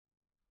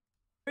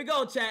we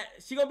go, chat.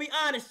 She gonna be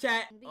honest,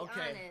 chat. Be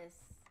honest.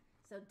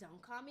 So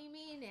don't call me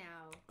mean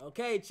now.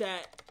 Okay,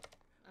 chat.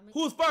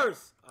 Who's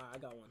first? All right, I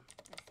got one.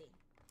 Let's see.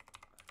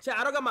 Chat,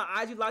 I don't got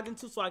my IG logged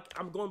into, so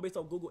I'm going based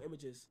on Google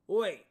Images.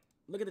 Wait,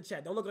 look at the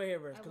chat. Don't look right here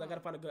first, because I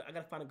gotta find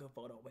a good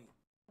photo. Wait.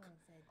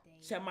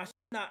 Chat, my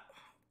not.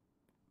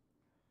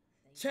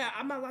 Chat,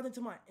 I'm not logged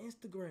into my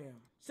Instagram.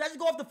 Should I just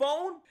go off the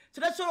phone?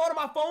 Should I show it on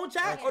my phone,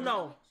 chat, or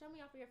no? Show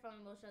me off of your phone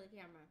and we'll show the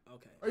camera.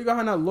 Okay. Oh, you got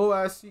her in that low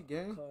ass seat,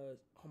 gang. Cause,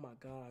 oh my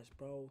gosh,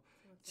 bro.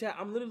 Chat,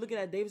 I'm literally looking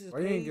at Davis's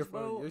page, you ain't get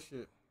bro. Your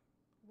shit.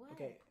 What?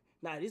 Okay.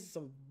 Nah, these are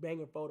some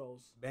banger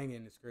photos.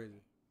 Banging is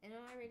crazy. And am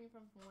I rating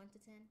from 1 to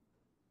 10?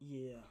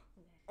 Yeah.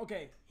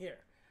 Okay, here.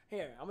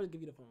 I'm gonna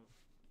give you the phone.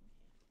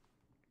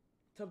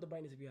 Tell them the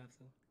brightness if you have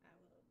to. I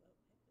will, but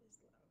it's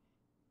low.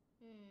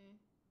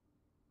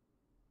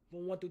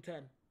 From 1 through 10. I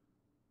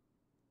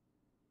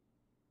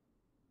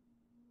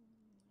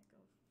go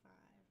 5.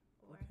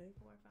 4. Okay.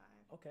 4 or 5.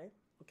 Okay.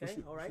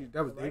 All right.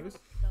 That was Davis?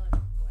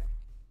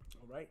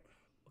 All right.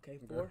 Okay,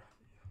 4.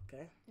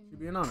 Okay. You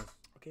being honest.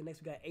 Okay,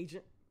 next we got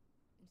Agent.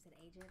 You said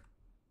Agent?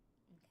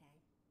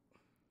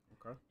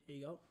 Okay. Here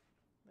you go.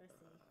 Let's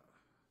see.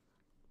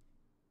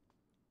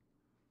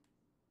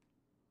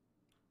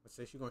 Let's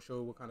say she's gonna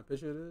show what kind of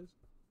picture it is.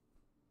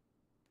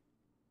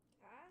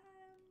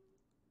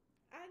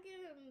 I'll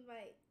give him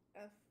like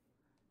a...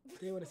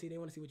 They wanna see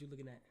what you're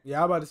looking at. Yeah,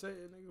 I'm about to say,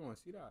 niggas wanna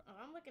see that. Oh,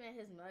 I'm looking at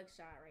his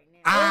mugshot right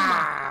now.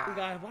 Ah! Oh my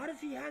God, why does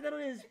he have that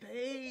on his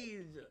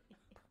page?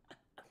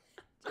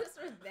 Just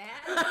for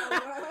that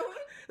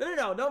alone?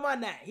 No, don't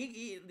mind that.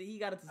 He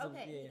got it to some,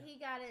 Okay, yeah. he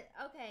got it.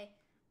 Okay.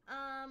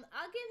 I'll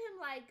give him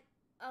like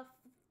a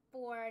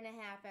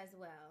 4.5 as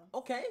well.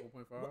 Okay.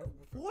 4.5.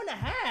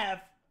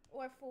 4.5.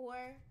 Or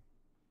 4.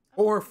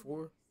 Or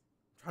 4. I'm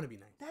trying to be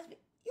nice. You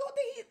don't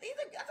think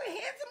that's a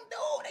handsome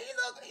dude?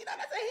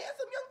 That's a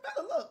handsome young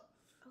fella. Look.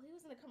 Oh, he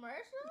was in a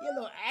commercial? You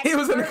know, He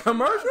was in a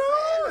commercial?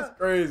 That's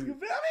crazy. You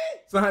feel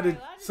me? Son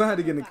had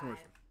to get in the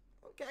commercial.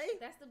 Okay.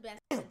 That's the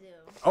best to do.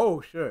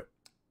 Oh, shit.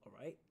 All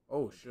right.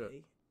 Oh,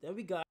 shit. Then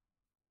we got.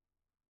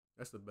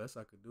 That's the best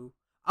I could do.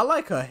 I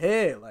like her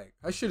head. Like,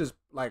 her shit is,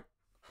 like,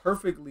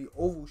 perfectly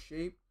oval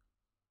shaped.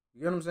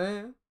 You get what I'm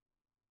saying?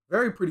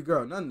 Very pretty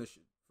girl. None of this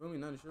shit. Feel me?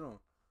 None of this shit on.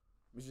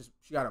 It's just,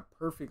 she got a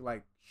perfect,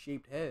 like,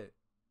 shaped head.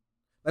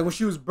 Like, when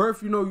she was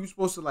birthed, you know, you're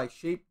supposed to, like,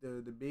 shape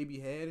the baby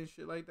head and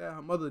shit like that.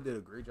 Her mother did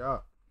a great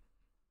job.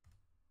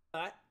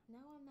 All right. No,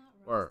 I'm not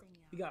roasting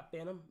y'all. We got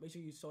Phantom. Make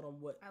sure you show them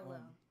what. I will.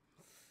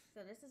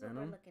 So this is Phantom?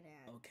 what we're looking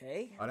at.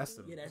 Okay. Oh, that's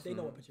the... Yeah, they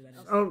know what picture that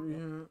is. Oh,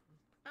 yeah.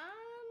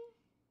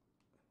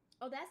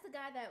 Oh, that's the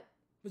guy that...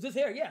 Was this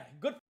here? Yeah.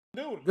 Good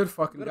dude. Good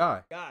fucking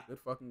guy. God. Good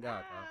fucking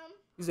guy, pal.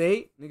 He's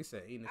 8. Nigga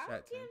said 8 in the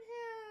chat, 10.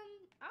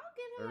 I'll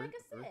give him like a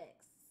 6.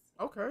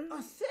 Okay.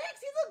 A 6? He's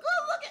a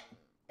good looking.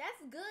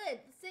 That's good.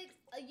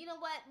 6. You know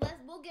what?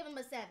 We'll give him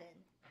a 7.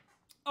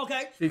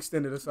 Okay. She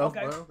extended herself.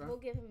 Okay. Okay. We'll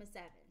give him a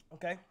 7.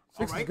 Okay.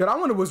 6 is good. I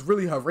wonder what's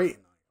really her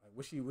rating. Like,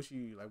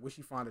 what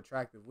she find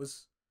attractive?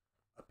 What's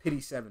a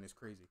pity 7 is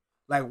crazy.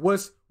 Like,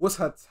 what's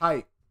her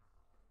type?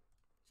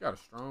 She got a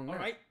strong neck.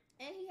 All right.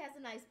 And he has a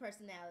nice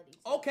personality,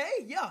 too.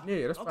 Okay. Yeah.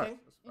 Yeah, that's okay. right.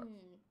 That's right.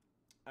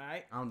 All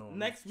right. I don't know.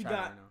 Next we got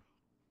right now.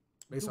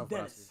 Based Duke off what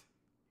I Dennis. see.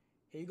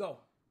 Here you go.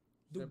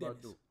 Duke Dennis.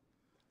 Duke.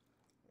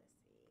 Let's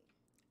see.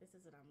 This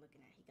is what I'm looking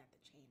at. He got the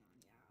chain on,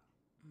 y'all.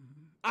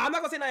 I'm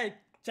not gonna say nothing,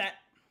 chat.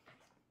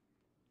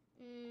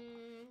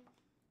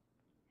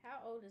 How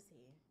old is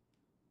he?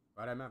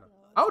 Why that matter?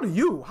 How old are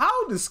you? How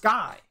old is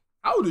Sky?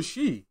 How old is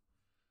she?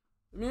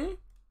 Me?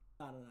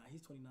 No.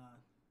 He's 29.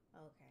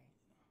 Okay.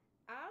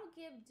 I'll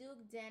give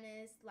Duke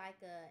Dennis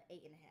like a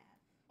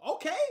 8.5.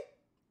 Okay.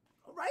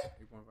 All right.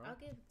 8.5. I'll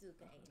give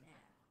Duke an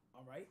 8.5.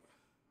 All right.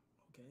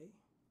 Okay.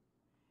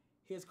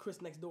 Here's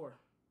Chris next door.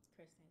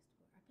 Chris next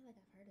door. I feel like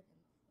I've heard of him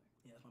before.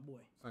 Yeah, that's my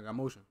boy. I got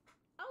motion.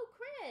 Oh,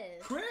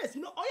 Chris. Chris,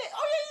 you know? Oh yeah,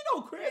 you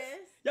know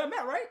Chris. Y'all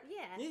met, right?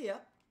 Yeah. Yeah.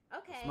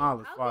 Okay.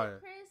 Smile is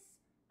fire.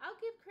 I'll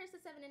give Chris a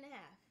 7.5.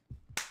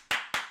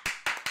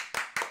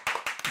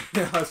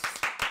 Yes.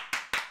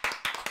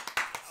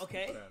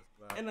 Okay.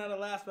 And now the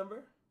last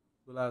member.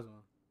 The last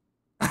one.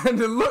 And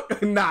the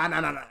look. Nah.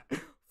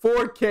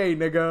 4K,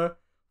 nigga.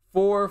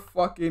 4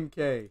 fucking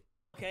K.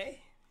 Okay.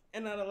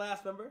 And now the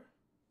last member.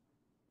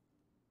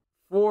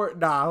 4.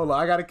 Nah, hold on.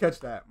 I gotta catch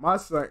that. My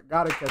son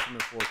gotta catch him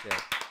in 4K.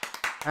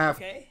 Half.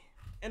 Okay.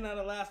 And now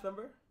the last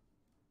member.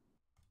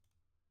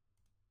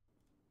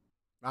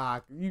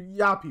 Nah,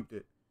 y'all peeped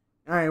it.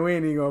 We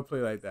ain't even gonna play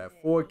like that.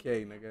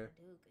 4K, nigga.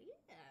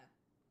 Yeah.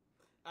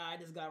 Alright,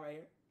 this guy right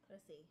here.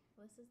 Let's see.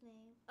 What's his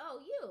name? Oh,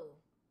 you.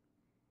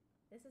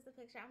 This is the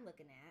picture I'm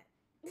looking at.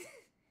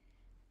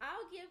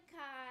 I'll give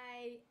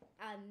Kai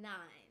a 9.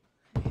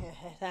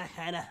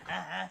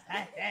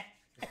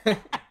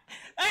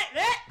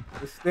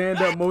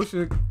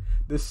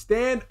 The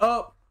stand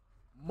up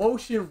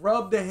motion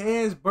rub the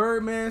hands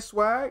Birdman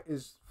swag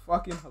is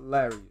fucking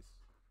hilarious.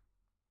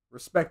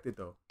 Respect it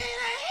though.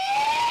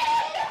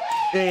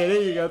 Yeah,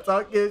 there you go.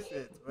 Talk your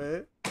shit,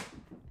 man.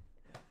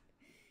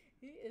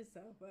 He is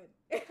so funny.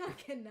 I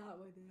cannot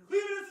with him.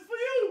 This is for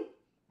you.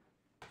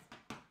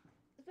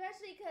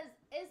 especially because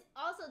it's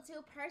also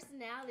too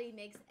personality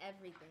makes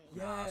everything.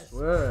 Yes,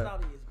 swear.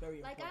 personality is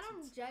very Like important. I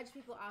don't judge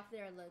people off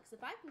their looks.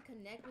 If I can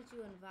connect with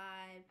you and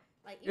vibe,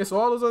 like It's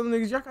all those other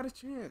niggas. Y'all got a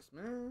chance,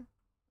 man.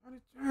 Got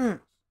a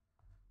chance.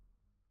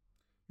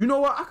 You know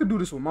what? I could do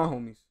this with my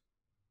homies.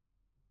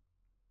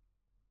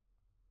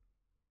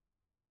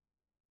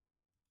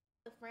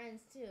 the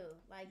friends too.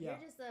 Like Yeah.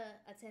 you're just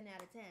a 10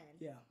 out of 10.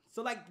 Yeah.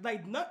 So like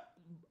not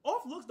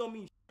off looks don't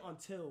mean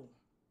until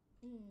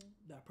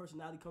that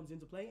personality comes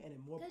into play, and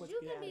then more. Because points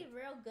you get can be added.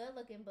 real good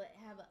looking but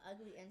have an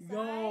ugly inside.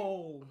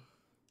 Yo.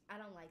 I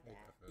don't like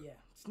that. Yeah,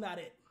 it's not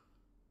it.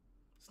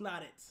 It's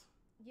not it.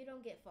 You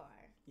don't get far.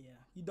 Yeah,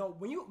 you don't.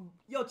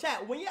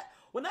 Chat,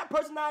 when that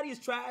personality is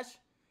trash,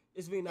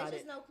 it's really not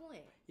There's it. just no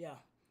point. Yeah.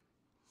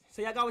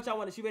 So y'all got what y'all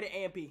wanted. She rated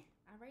AMP.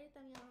 I rated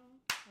them, y'all.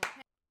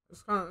 Okay.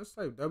 It's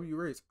like W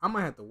rates. I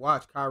might have to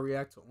watch Kai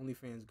react to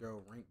OnlyFans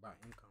girl ranked by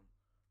income.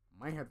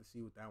 Might have to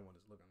see what that one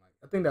is looking like.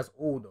 I think that's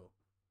old though.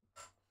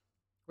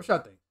 What y'all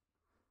think?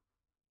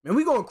 Man,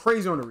 we going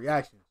crazy on the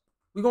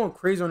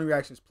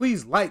reactions.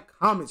 Please like,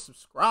 comment,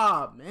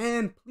 subscribe,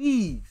 man.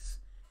 Please.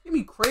 Get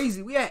me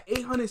crazy. We at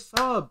 800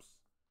 subs.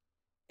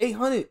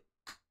 800.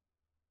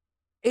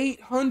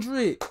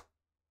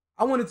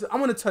 I want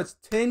to touch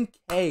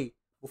 10K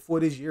before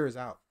this year is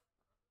out.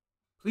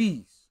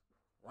 Please.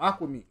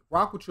 Rock with me.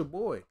 Rock with your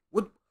boy.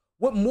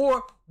 What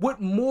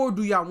more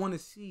do y'all want to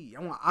see?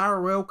 Y'all want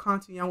IRL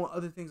content? Y'all want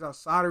other things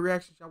outside of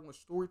reactions? Y'all want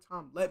story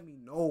time? Let me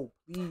know,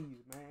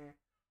 please, man.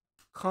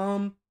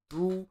 Come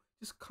through.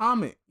 Just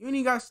comment. You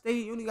ain't gotta stay.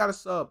 You only gotta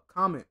sub.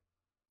 Comment.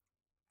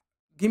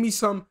 Give me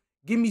some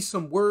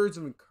words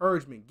of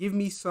encouragement. Give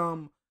me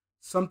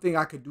something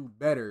I could do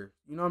better.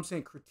 You know what I'm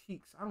saying?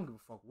 Critiques. I don't give a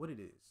fuck what it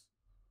is.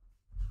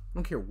 I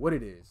don't care what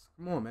it is.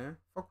 Come on, man.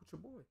 Fuck with your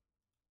boy.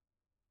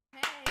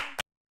 Hey.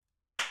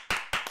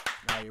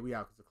 Nah, yeah, we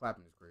out because the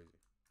clapping is crazy.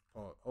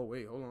 Oh,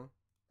 wait, hold on.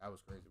 That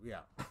was crazy. We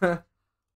out.